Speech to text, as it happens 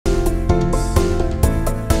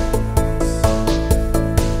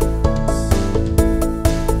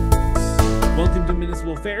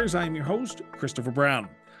Affairs. I am your host, Christopher Brown.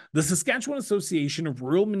 The Saskatchewan Association of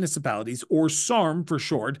Rural Municipalities, or SARM for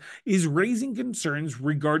short, is raising concerns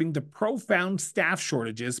regarding the profound staff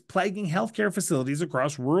shortages plaguing healthcare facilities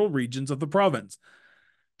across rural regions of the province.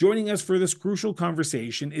 Joining us for this crucial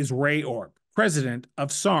conversation is Ray Orb, president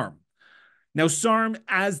of SARM. Now, SARM,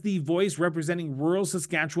 as the voice representing rural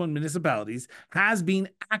Saskatchewan municipalities, has been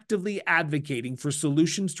actively advocating for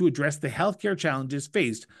solutions to address the healthcare challenges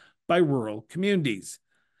faced by rural communities.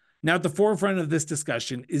 Now, at the forefront of this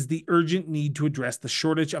discussion is the urgent need to address the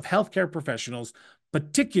shortage of healthcare professionals,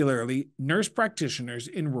 particularly nurse practitioners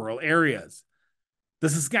in rural areas. The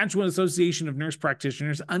Saskatchewan Association of Nurse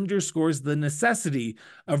Practitioners underscores the necessity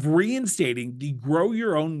of reinstating the Grow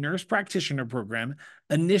Your Own Nurse Practitioner program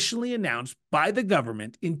initially announced by the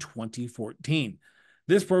government in 2014.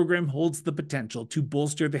 This program holds the potential to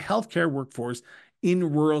bolster the healthcare workforce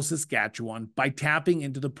in rural Saskatchewan by tapping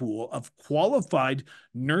into the pool of qualified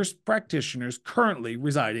nurse practitioners currently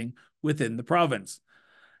residing within the province.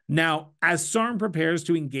 Now, as SARM prepares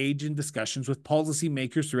to engage in discussions with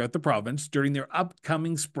policymakers throughout the province during their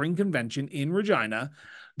upcoming spring convention in Regina,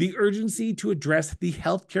 the urgency to address the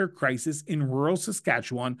healthcare crisis in rural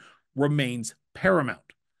Saskatchewan remains paramount.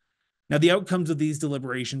 Now, the outcomes of these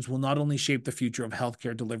deliberations will not only shape the future of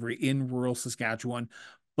healthcare delivery in rural Saskatchewan,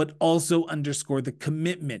 but also underscore the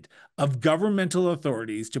commitment of governmental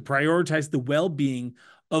authorities to prioritize the well-being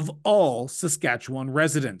of all Saskatchewan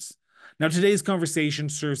residents. Now, today's conversation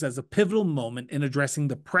serves as a pivotal moment in addressing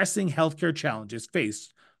the pressing healthcare challenges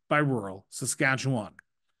faced by rural Saskatchewan.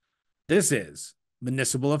 This is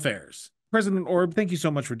Municipal Affairs. President Orb, thank you so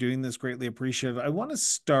much for doing this. Greatly appreciated. I want to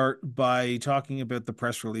start by talking about the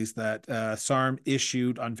press release that SARM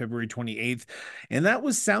issued on February 28th, and that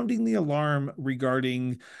was sounding the alarm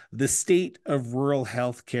regarding the state of rural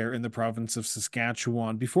healthcare in the province of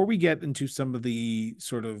Saskatchewan. Before we get into some of the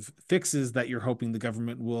sort of fixes that you're hoping the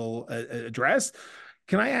government will address,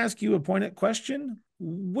 can I ask you a pointed question?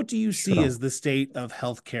 What do you see as the state of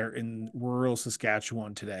healthcare in rural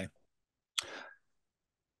Saskatchewan today?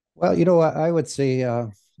 Well, I would say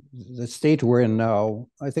the state we're in now,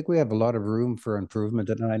 I think we have a lot of room for improvement.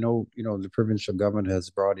 And I know, the provincial government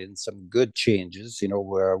has brought in some good changes.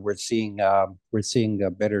 Where we're seeing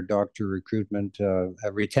better doctor recruitment,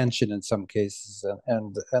 retention in some cases,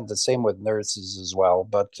 and the same with nurses as well.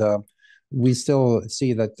 But we still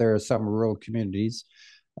see that there are some rural communities.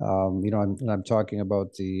 I'm talking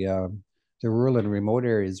about the rural and remote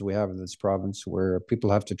areas we have in this province where people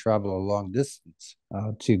have to travel a long distance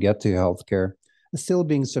to get to healthcare. There's still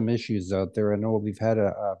being some issues out there. I know we've had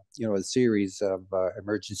a series of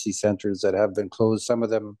emergency centers that have been closed. Some of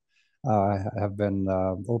them have been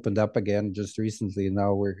opened up again just recently.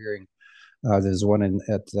 Now we're hearing there's one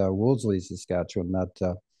at Wolseley, Saskatchewan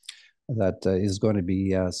that is going to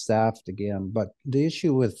be staffed again. But the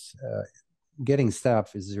issue with getting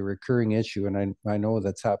staff is a recurring issue, and I know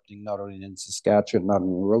that's happening not only in Saskatchewan, not in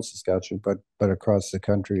rural Saskatchewan, but across the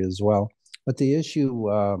country as well. But the issue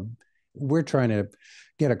we're trying to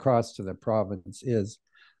get across to the province is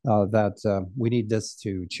that we need this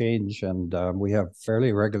to change, and we have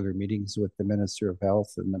fairly regular meetings with the Minister of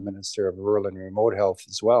Health and the Minister of Rural and Remote Health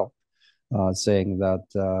as well, saying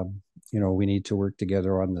that we need to work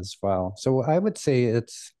together on this file. So I would say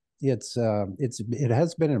it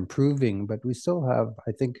has been improving, but we still have,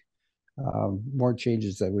 I think, more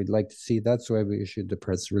changes that we'd like to see. That's why we issued the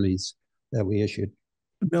press release that we issued.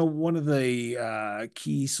 Now, one of the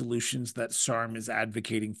key solutions that SARM is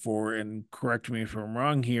advocating for, and correct me if I'm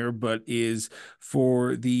wrong here, but is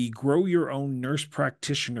for the Grow Your Own Nurse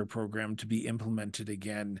Practitioner program to be implemented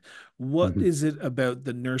again. What is it about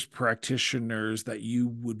the nurse practitioners that you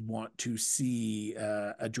would want to see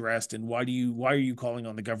addressed, and why are you calling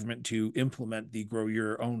on the government to implement the Grow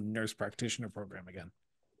Your Own Nurse Practitioner program again?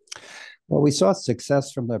 Well, we saw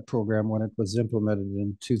success from that program when it was implemented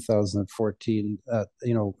in 2014.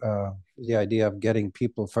 The idea of getting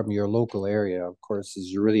people from your local area, of course,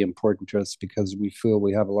 is really important to us because we feel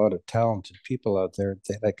we have a lot of talented people out there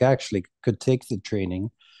that actually could take the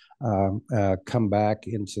training, come back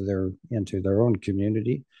into their own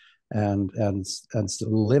community, and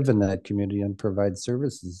live in that community and provide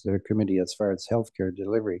services to their community as far as healthcare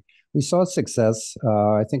delivery. We saw success.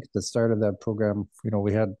 I think at the start of that program,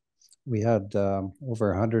 we had over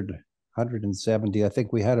 170. I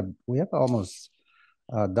think we have almost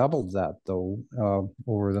doubled that though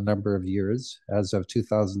over the number of years. As of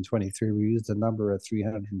 2023, we used a number of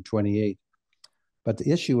 328. But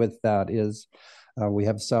the issue with that is we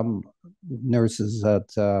have some nurses that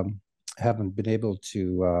haven't been able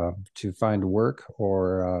to find work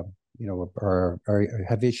or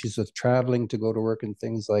have issues with traveling to go to work and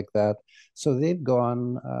things like that. So they've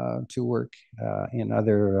gone to work in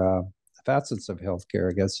other facets of healthcare,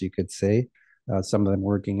 I guess you could say. Some of them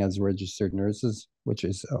working as registered nurses, which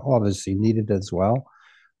is obviously needed as well.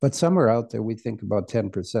 But somewhere out there, we think about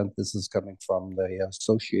 10%. This is coming from the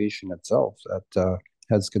association itself that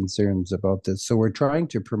has concerns about this. So we're trying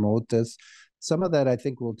to promote this. Some of that I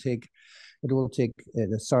think will take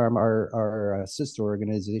the SARM, our sister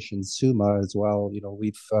organization, SUMA as well.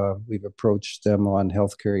 We've approached them on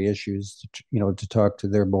healthcare issues, to talk to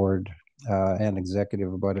their board and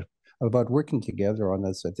executive about working together on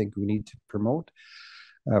this. I think we need to promote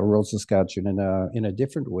rural Saskatchewan in a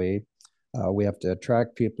different way. We have to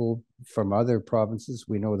attract people from other provinces.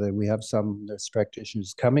 We know that we have some nurse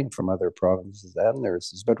practitioners coming from other provinces and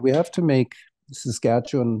nurses, but we have to make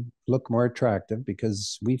Saskatchewan look more attractive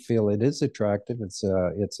because we feel it is attractive. It's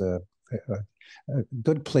a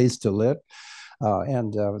good place to live,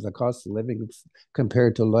 and the cost of living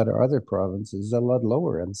compared to a lot of other provinces is a lot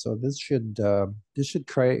lower. And so this should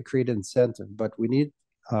create incentive, but we need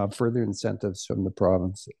further incentives from the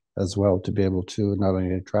province as well to be able to not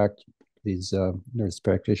only attract these nurse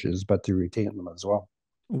practitioners, but to retain them as well.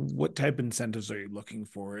 What type of incentives are you looking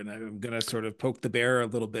for? And I'm going to sort of poke the bear a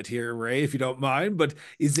little bit here, Ray, if you don't mind, but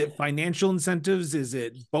is it financial incentives? Is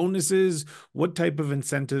it bonuses? What type of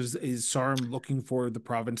incentives is SARM looking for the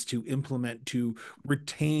province to implement to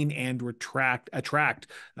retain and attract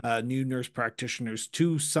new nurse practitioners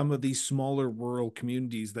to some of these smaller rural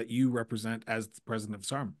communities that you represent as the president of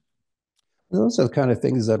SARM? Those are the kind of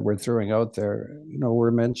things that we're throwing out there.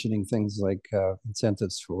 We're mentioning things like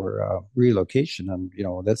incentives for relocation. And,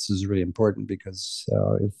 this is really important because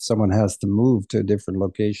if someone has to move to a different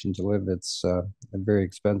location to live, it's very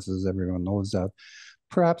expensive, as everyone knows that.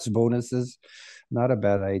 Perhaps bonuses, not a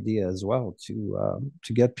bad idea as well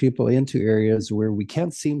to get people into areas where we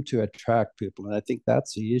can't seem to attract people. And I think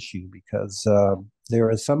that's the issue because there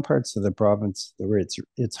are some parts of the province where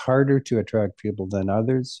it's harder to attract people than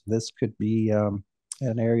others. This could be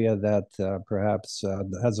an area that perhaps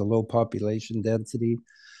has a low population density.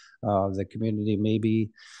 The community maybe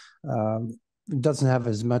doesn't have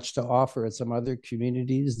as much to offer as some other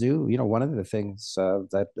communities do. One of the things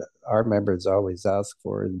that our members always ask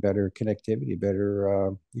for is better connectivity,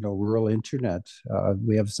 better, rural internet.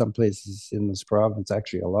 We have some places in this province,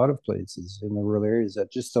 actually a lot of places in the rural areas that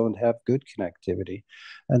just don't have good connectivity.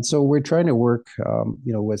 And so we're trying to work,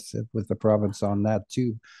 with the province on that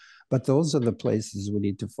too. But those are the places we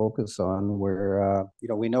need to focus on where,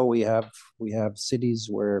 we know we have cities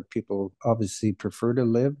where people obviously prefer to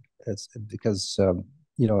live. It's because,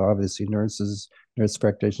 obviously nurse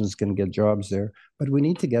practitioners can get jobs there, but we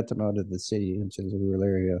need to get them out of the city into the rural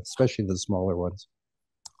area, especially the smaller ones.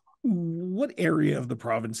 What area of the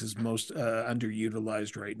province is most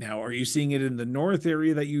underutilized right now? Are you seeing it in the north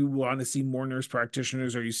area that you want to see more nurse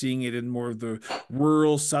practitioners? Are you seeing it in more of the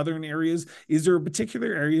rural southern areas? Is there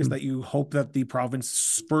particular areas that you hope that the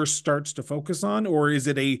province first starts to focus on, or is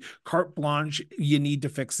it a carte blanche, you need to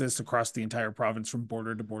fix this across the entire province from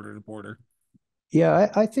border to border to border?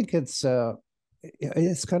 Yeah, I think it's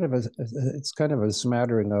kind of a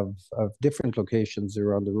smattering of different locations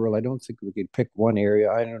around the rural. I don't think we could pick one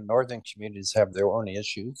area. I know northern communities have their own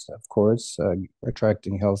issues, of course,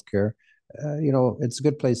 attracting healthcare. It's a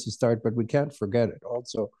good place to start, but we can't forget it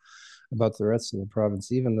also about the rest of the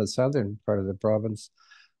province, even the southern part of the province,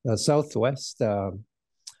 southwest part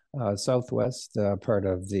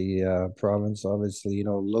of the province, obviously,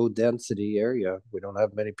 low density area. We don't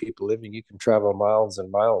have many people living. You can travel miles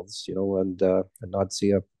and miles, and not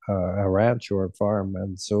see a ranch or a farm.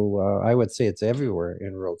 And so I would say it's everywhere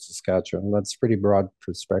in rural Saskatchewan. That's a pretty broad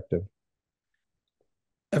perspective.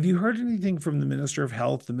 Have you heard anything from the Minister of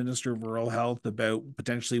Health, the Minister of Rural Health, about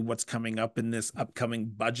potentially what's coming up in this upcoming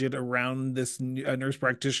budget around this nurse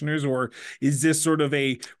practitioners? Or is this sort of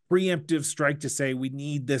a preemptive strike to say we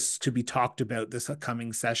need this to be talked about this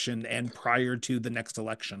upcoming session and prior to the next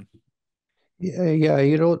election? Yeah,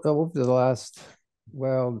 over the last,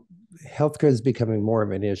 well, healthcare is becoming more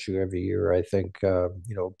of an issue every year. I think,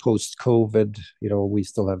 post COVID, we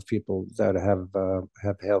still have people that have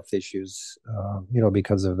health issues,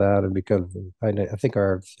 because of that, and because I think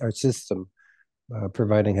our system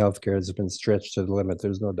providing healthcare has been stretched to the limit.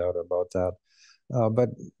 There's no doubt about that.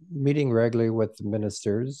 But meeting regularly with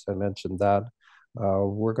ministers, I mentioned that.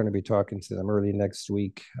 We're going to be talking to them early next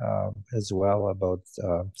week as well about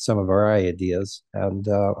some of our ideas. And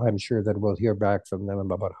I'm sure that we'll hear back from them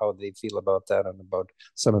about how they feel about that and about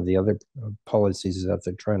some of the other policies that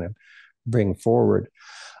they're trying to bring forward.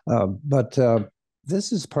 But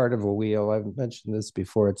This is part of a wheel. I've mentioned this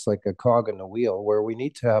before. It's like a cog in the wheel where we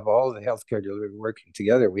need to have all the healthcare delivery working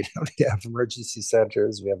together. We have emergency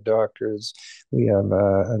centers, we have doctors, we have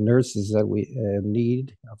nurses that we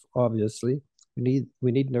need. Obviously, we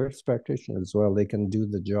need nurse practitioners as well. They can do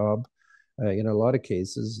the job in a lot of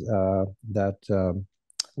cases that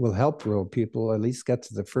will help rural people at least get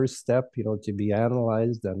to the first step, to be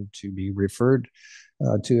analyzed and to be referred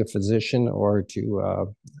to a physician or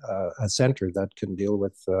to a center that can deal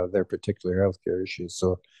with their particular healthcare issues.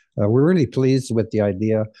 So we're really pleased with the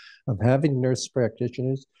idea of having nurse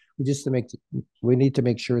practitioners. We need to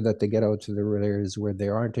make sure that they get out to the areas where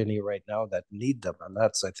there aren't any right now that need them, and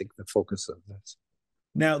that's, I think, the focus of this.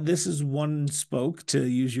 Now, this is one spoke, to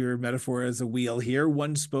use your metaphor as a wheel here,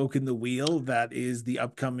 one spoke in the wheel that is the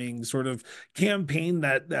upcoming sort of campaign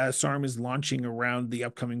that SARM is launching around the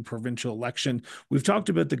upcoming provincial election. We've talked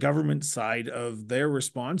about the government side of their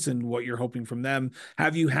response and what you're hoping from them.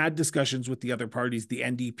 Have you had discussions with the other parties, the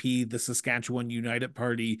NDP, the Saskatchewan United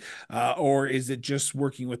Party, or is it just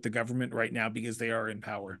working with the government right now because they are in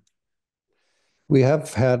power? We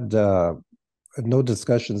have had no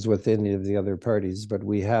discussions with any of the other parties, but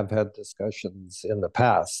we have had discussions in the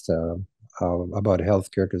past about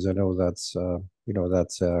healthcare, because I know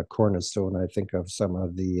that's a cornerstone, I think, of some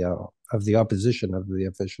of the opposition, of the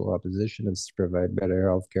official opposition, is to provide better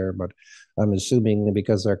healthcare. But I'm assuming,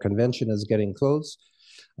 because our convention is getting close,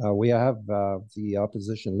 we have the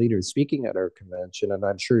opposition leader speaking at our convention, and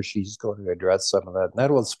I'm sure she's going to address some of that. And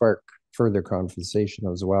that will spark further conversation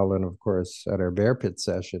as well. And of course, at our Bear Pit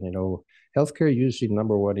session, healthcare usually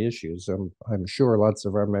number one issues. I'm sure lots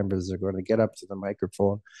of our members are going to get up to the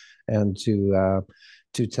microphone and to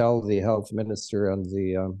tell the health minister and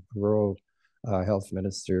the rural health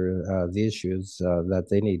minister the issues that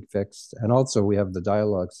they need fixed. And also, we have the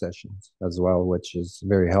dialogue sessions as well, which is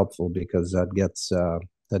very helpful because that gets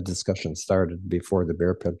that discussion started before the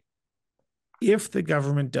Bear Pit. If the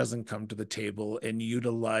government doesn't come to the table and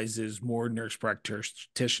utilizes more nurse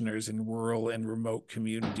practitioners in rural and remote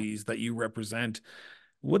communities that you represent,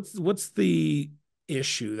 what's the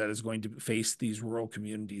issue that is going to face these rural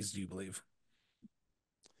communities, do you believe?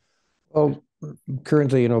 Well,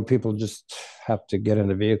 currently, people just have to get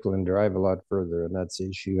in a vehicle and drive a lot further, and that's the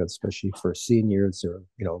issue, especially for seniors or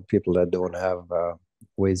people that don't have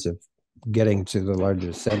ways of getting to the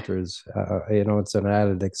larger centers. It's an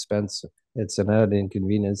added expense, it's an added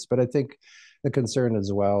inconvenience. But I think the concern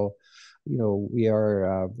as well, we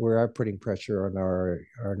are putting pressure on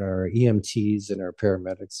our EMTs and our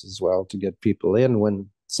paramedics as well to get people in, when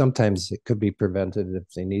sometimes it could be prevented.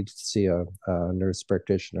 If they need to see a nurse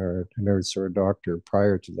practitioner, a nurse or a doctor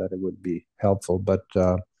prior to that, it would be helpful. But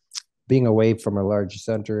being away from a large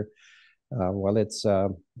center, well,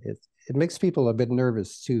 it makes people a bit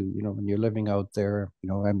nervous too. When you're living out there,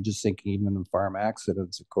 I'm just thinking even in farm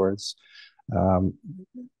accidents, of course. Um,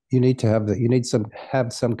 you need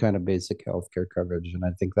some kind of basic healthcare coverage, and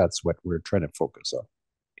I think that's what we're trying to focus on.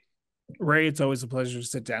 Ray, it's always a pleasure to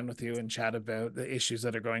sit down with you and chat about the issues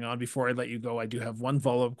that are going on. Before I let you go, I do have one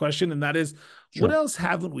follow-up question, and that is, what Sure. else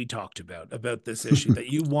haven't we talked about this issue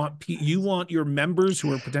that you want your members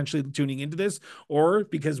who are potentially tuning into this, or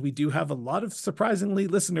because we do have a lot of surprisingly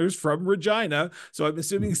listeners from Regina, so I'm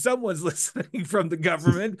assuming someone's listening from the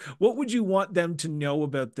government. What would you want them to know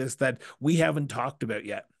about this that we haven't talked about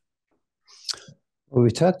yet? Well,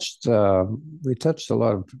 we touched a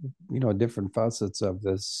lot of different facets of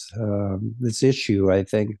this issue, I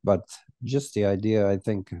think. But just the idea, I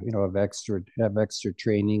think, of extra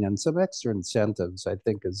training and some extra incentives, I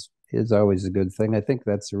think, is always a good thing. I think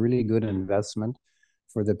that's a really good investment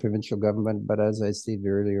for the provincial government. But as I stated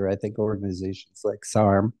earlier, I think organizations like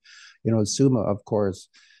SARM, SUMA, of course,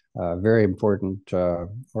 very important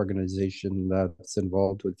organization that's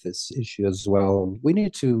involved with this issue as well. We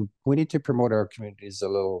need to promote our communities a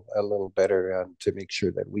little better, and to make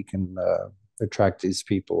sure that we can attract these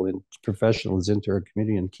people and professionals into our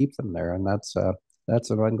community and keep them there. And that's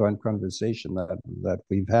an ongoing conversation that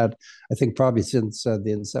we've had, I think, probably since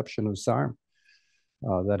the inception of SARM.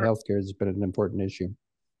 That healthcare has been an important issue.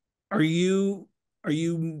 Are you are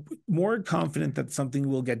you more confident that something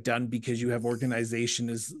will get done because you have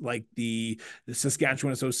organizations like the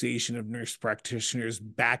Saskatchewan Association of Nurse Practitioners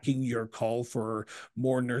backing your call for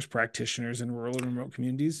more nurse practitioners in rural and remote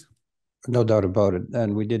communities? No doubt about it.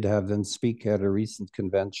 And we did have them speak at a recent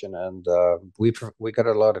convention, and we got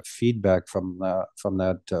a lot of feedback from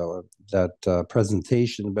that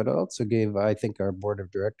presentation, but it also gave, I think, our board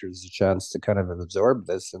of directors a chance to kind of absorb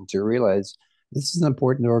this and to realize this is an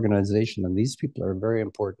important organization, and these people are very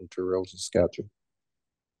important to rural Saskatchewan.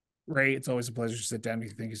 Ray, it's always a pleasure to sit down with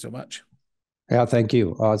you. Thank you so much. Yeah, thank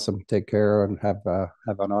you. Awesome. Take care and have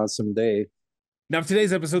an awesome day. Now, if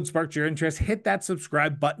today's episode sparked your interest, hit that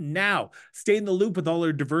subscribe button now. Stay in the loop with all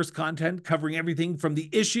our diverse content covering everything from the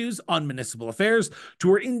issues on municipal affairs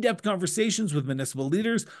to our in-depth conversations with municipal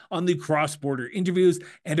leaders on the cross-border interviews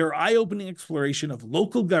and our eye-opening exploration of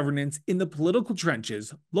local governance in the political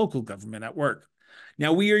trenches, local government at work.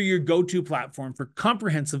 Now, we are your go-to platform for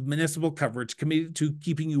comprehensive municipal coverage committed to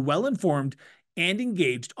keeping you well-informed and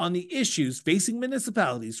engaged on the issues facing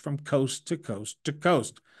municipalities from coast to coast to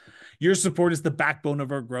coast. Your support is the backbone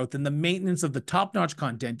of our growth and the maintenance of the top-notch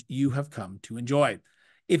content you have come to enjoy.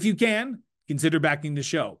 If you can, consider backing the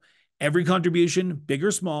show. Every contribution, big or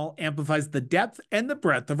small, amplifies the depth and the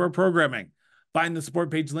breadth of our programming. Find the support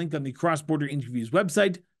page link on the Cross Border Interviews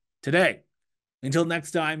website today. Until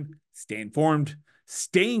next time, stay informed,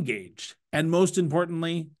 stay engaged, and most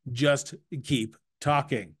importantly, just keep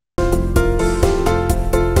talking.